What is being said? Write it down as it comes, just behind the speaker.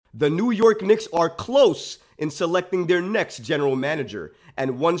The New York Knicks are close in selecting their next general manager,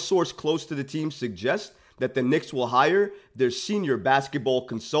 and one source close to the team suggests that the Knicks will hire their senior basketball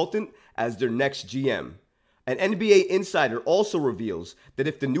consultant as their next GM. An NBA insider also reveals that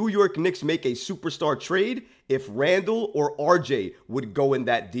if the New York Knicks make a superstar trade, if Randall or RJ would go in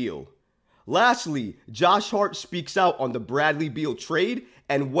that deal. Lastly, Josh Hart speaks out on the Bradley Beal trade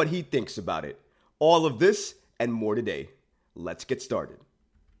and what he thinks about it. All of this and more today. Let's get started.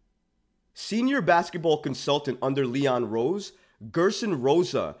 Senior basketball consultant under Leon Rose, Gerson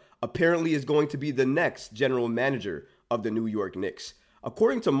Rosa, apparently is going to be the next general manager of the New York Knicks.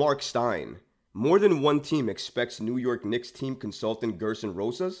 According to Mark Stein, more than one team expects New York Knicks team consultant Gerson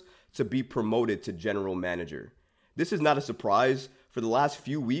Rosas to be promoted to general manager. This is not a surprise. For the last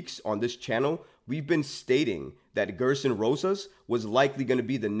few weeks on this channel, we've been stating that Gerson Rosas was likely going to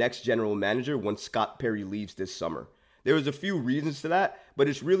be the next general manager when Scott Perry leaves this summer. There was a few reasons to that, but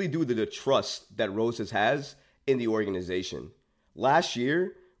it's really due to the trust that Rosas has in the organization. Last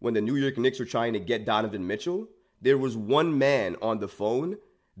year, when the New York Knicks were trying to get Donovan Mitchell, there was one man on the phone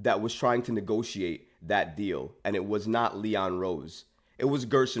that was trying to negotiate that deal, and it was not Leon Rose. It was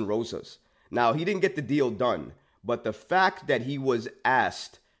Gerson Rosas. Now, he didn't get the deal done, but the fact that he was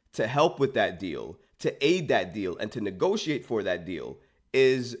asked to help with that deal, to aid that deal, and to negotiate for that deal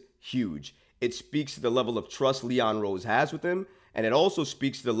is huge. It speaks to the level of trust Leon Rose has with him, and it also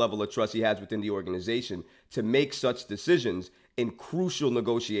speaks to the level of trust he has within the organization to make such decisions in crucial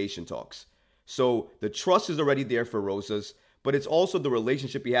negotiation talks. So the trust is already there for Rosas, but it's also the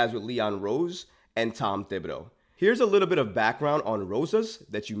relationship he has with Leon Rose and Tom Thibodeau. Here's a little bit of background on Rosas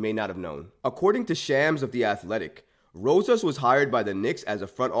that you may not have known. According to Shams of The Athletic, Rosas was hired by the Knicks as a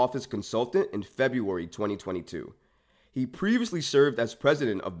front office consultant in February 2022. He previously served as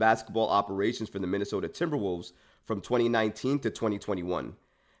president of basketball operations for the Minnesota Timberwolves from 2019 to 2021.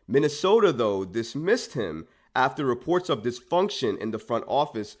 Minnesota, though, dismissed him after reports of dysfunction in the front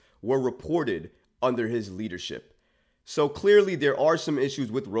office were reported under his leadership. So clearly there are some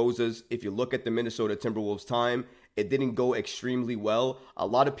issues with Rosas. If you look at the Minnesota Timberwolves time, it didn't go extremely well. A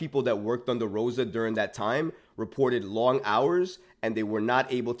lot of people that worked under Rosa during that time reported long hours, and they were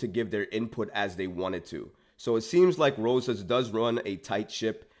not able to give their input as they wanted to. So it seems like Rosas does run a tight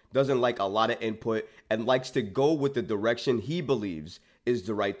ship, doesn't like a lot of input, and likes to go with the direction he believes is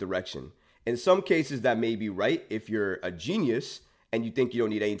the right direction. In some cases, that may be right if you're a genius and you think you don't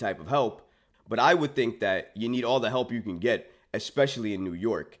need any type of help. But I would think that you need all the help you can get, especially in New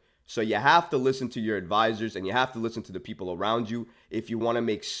York. So you have to listen to your advisors and you have to listen to the people around you if you want to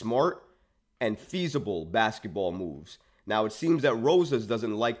make smart and feasible basketball moves. Now, it seems that Rosas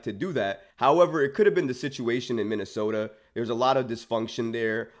doesn't like to do that. However, it could have been the situation in Minnesota. There's a lot of dysfunction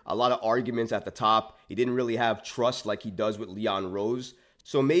there, a lot of arguments at the top. He didn't really have trust like he does with Leon Rose.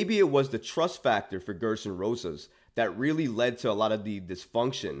 So maybe it was the trust factor for Gerson Rosas that really led to a lot of the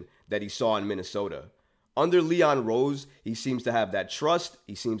dysfunction that he saw in Minnesota. Under Leon Rose, he seems to have that trust,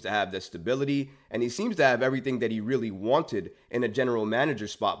 he seems to have that stability, and he seems to have everything that he really wanted in a general manager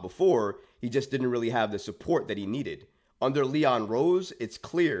spot before. He just didn't really have the support that he needed. Under Leon Rose, it's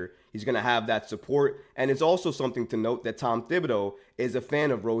clear he's going to have that support, and it's also something to note that Tom Thibodeau is a fan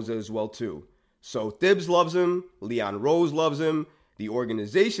of Rosa as well too. So Thibs loves him, Leon Rose loves him, the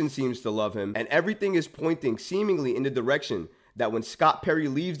organization seems to love him, and everything is pointing seemingly in the direction that when Scott Perry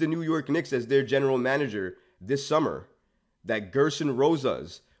leaves the New York Knicks as their general manager this summer, that Gerson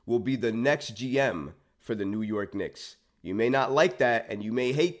Rosas will be the next GM for the New York Knicks. You may not like that, and you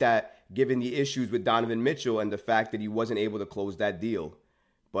may hate that, given the issues with Donovan Mitchell and the fact that he wasn't able to close that deal.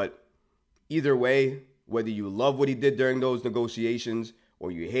 But either way, whether you love what he did during those negotiations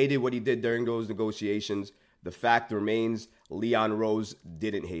or you hated what he did during those negotiations, the fact remains Leon Rose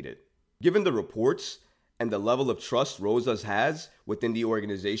didn't hate it. Given the reports and the level of trust Rosas has within the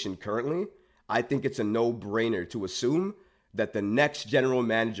organization currently, I think it's a no-brainer to assume that the next general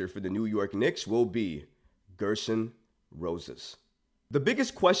manager for the New York Knicks will be Gerson Rosas. The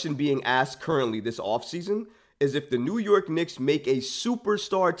biggest question being asked currently this offseason is if the New York Knicks make a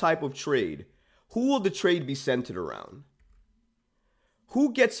superstar type of trade, who will the trade be centered around?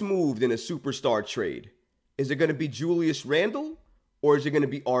 Who gets moved in a superstar trade? Is it going to be Julius Randle or is it going to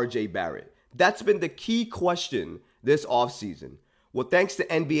be RJ Barrett? That's been the key question this offseason. Well, thanks to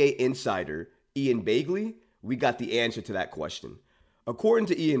NBA insider Ian Begley, we got the answer to that question. According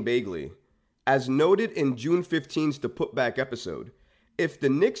to Ian Begley, as noted in June 15's The Putback episode, if the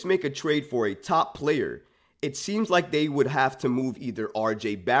Knicks make a trade for a top player, it seems like they would have to move either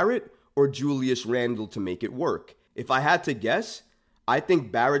RJ Barrett or Julius Randle to make it work. If I had to guess, I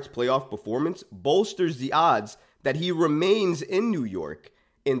think Barrett's playoff performance bolsters the odds that he remains in New York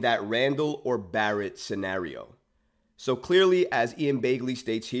in that Randle or Barrett scenario. So clearly, as Ian Begley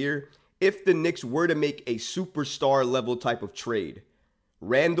states here, if the Knicks were to make a superstar level type of trade,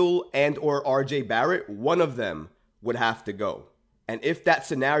 Randle and or RJ Barrett, one of them would have to go. And if that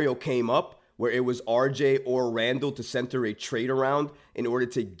scenario came up where it was RJ or Randle to center a trade around in order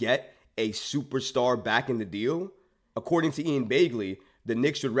to get a superstar back in the deal, according to Ian Begley, the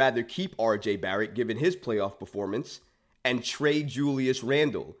Knicks would rather keep RJ Barrett given his playoff performance and trade Julius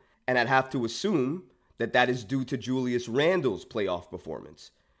Randle. And I'd have to assume that that is due to Julius Randle's playoff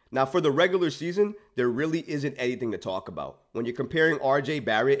performance. Now, for the regular season, there really isn't anything to talk about. When you're comparing RJ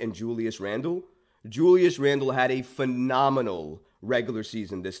Barrett and Julius Randle had a phenomenal regular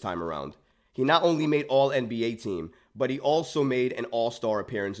season this time around. He not only made All-NBA team, but he also made an All-Star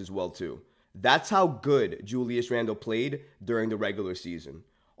appearance as well too. That's how good Julius Randle played during the regular season.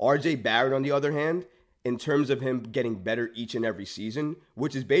 RJ Barrett, on the other hand, in terms of him getting better each and every season,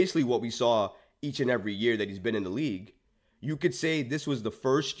 which is basically what we saw each and every year that he's been in the league, you could say this was the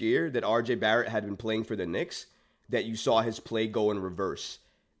first year that RJ Barrett had been playing for the Knicks that you saw his play go in reverse.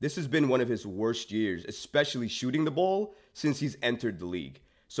 This has been one of his worst years, especially shooting the ball, since he's entered the league.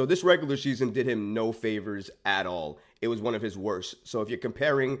 So this regular season did him no favors at all. It was one of his worst. So if you're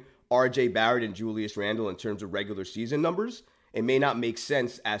comparing RJ Barrett and Julius Randle in terms of regular season numbers, it may not make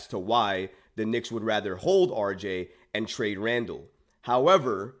sense as to why the Knicks would rather hold RJ and trade Randle.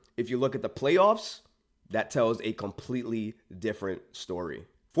 However, if you look at the playoffs, that tells a completely different story.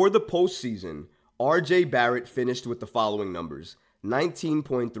 For the postseason, RJ Barrett finished with the following numbers: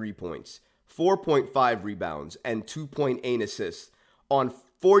 19.3 points, 4.5 rebounds, and 2.8 assists on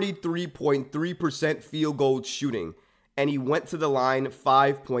 43.3% field goal shooting, and he went to the line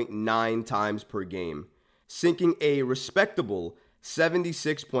 5.9 times per game, sinking a respectable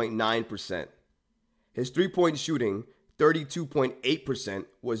 76.9%. His three-point shooting, 32.8%,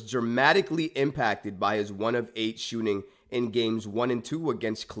 was dramatically impacted by his 1 of 8 shooting in games 1 and 2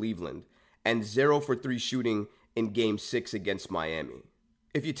 against Cleveland, and 0 for 3 shooting in game 6 against Miami.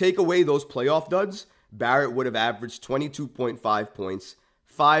 If you take away those playoff duds, Barrett would have averaged 22.5 points,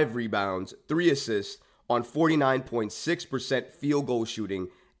 5 rebounds, 3 assists on 49.6% field goal shooting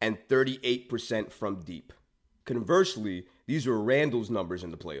and 38% from deep. Conversely, these were Randle's numbers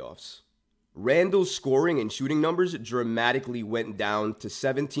in the playoffs. Randle's scoring and shooting numbers dramatically went down to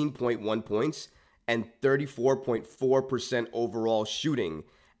 17.1 points and 34.4% overall shooting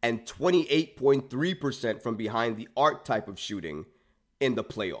and 28.3% from behind the arc type of shooting in the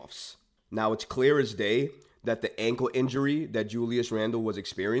playoffs. Now, it's clear as day that the ankle injury that Julius Randle was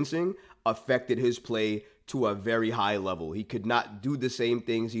experiencing affected his play to a very high level. He could not do the same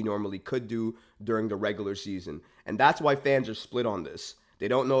things he normally could do during the regular season. And that's why fans are split on this. They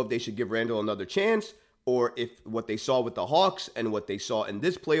don't know if they should give Randle another chance or if what they saw with the Hawks and what they saw in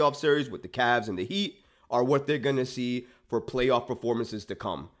this playoff series with the Cavs and the Heat are what they're going to see for playoff performances to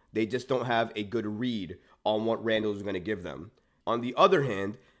come. They just don't have a good read on what Randle is going to give them. On the other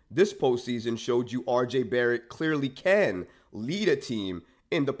hand, this postseason showed you RJ Barrett clearly can lead a team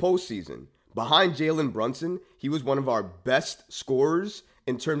in the postseason. Behind Jalen Brunson, he was one of our best scorers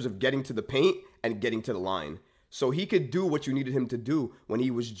in terms of getting to the paint and getting to the line. So he could do what you needed him to do when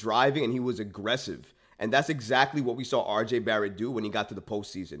he was driving and he was aggressive. And that's exactly what we saw RJ Barrett do when he got to the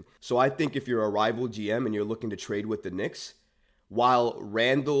postseason. So I think if you're a rival GM and you're looking to trade with the Knicks, while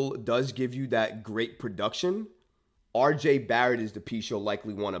Randle does give you that great production, RJ Barrett is the piece you'll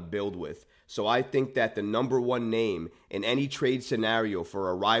likely want to build with. So I think that the number one name in any trade scenario for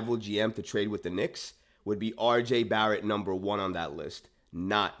a rival GM to trade with the Knicks would be RJ Barrett, number one on that list,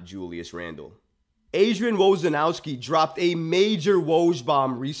 not Julius Randle. Adrian Wojnarowski dropped a major Woj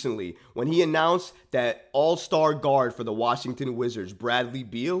bomb recently when he announced that all-star guard for the Washington Wizards, Bradley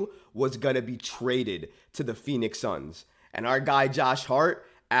Beal, was going to be traded to the Phoenix Suns. And our guy Josh Hart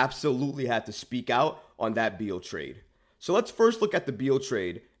absolutely had to speak out on that Beal trade. So let's first look at the Beal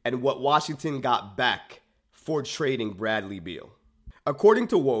trade and what Washington got back for trading Bradley Beal. According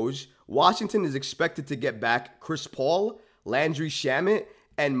to Woj, Washington is expected to get back Chris Paul, Landry Shamet,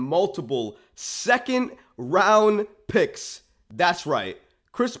 and multiple second-round picks. That's right,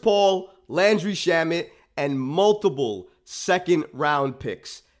 Chris Paul, Landry Shamet, and multiple second-round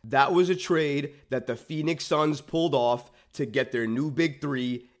picks. That was a trade that the Phoenix Suns pulled off to get their new big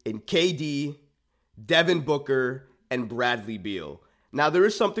three in KD, Devin Booker, and Bradley Beal. Now, there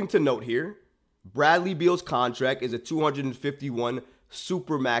is something to note here. Bradley Beal's contract is a $251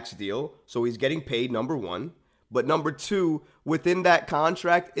 Supermax deal, so he's getting paid, number one. But number two, within that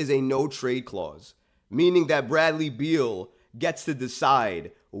contract is a no-trade clause, meaning that Bradley Beal gets to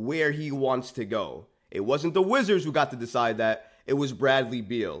decide where he wants to go. It wasn't the Wizards who got to decide that. it was Bradley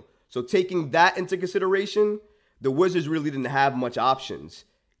Beal. So taking that into consideration, the Wizards really didn't have much options.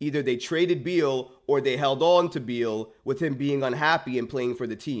 Either they traded Beal or they held on to Beal with him being unhappy and playing for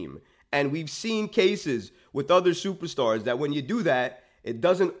the team. And we've seen cases with other superstars that when you do that, it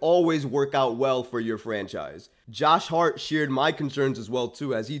doesn't always work out well for your franchise. Josh Hart shared my concerns as well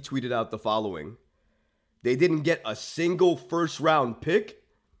too, as he tweeted out the following. They didn't get a single first-round pick?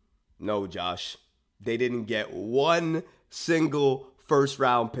 No, Josh. They didn't get one single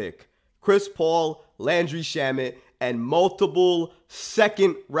first-round pick. Chris Paul, Landry Shamet, and multiple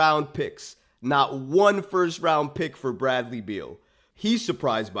second-round picks. Not one first-round pick for Bradley Beal. He's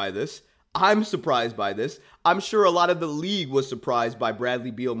surprised by this. I'm surprised by this. I'm sure a lot of the league was surprised by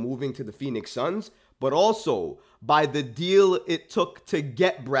Bradley Beal moving to the Phoenix Suns, but also by the deal it took to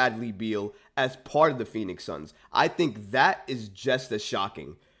get Bradley Beal as part of the Phoenix Suns. I think that is just as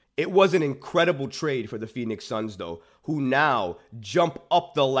shocking. It was an incredible trade for the Phoenix Suns, though, who now jump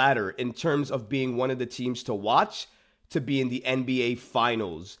up the ladder in terms of being one of the teams to watch to be in the NBA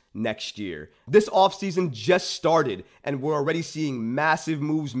Finals next year. This offseason just started, and we're already seeing massive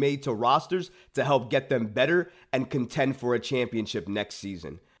moves made to rosters to help get them better and contend for a championship next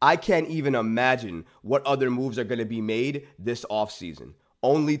season. I can't even imagine what other moves are going to be made this offseason.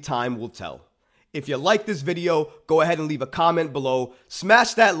 Only time will tell. If you like this video, go ahead and leave a comment below,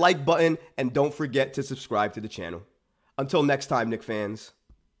 smash that like button, and don't forget to subscribe to the channel. Until next time, Knicks fans,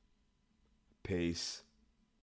 peace.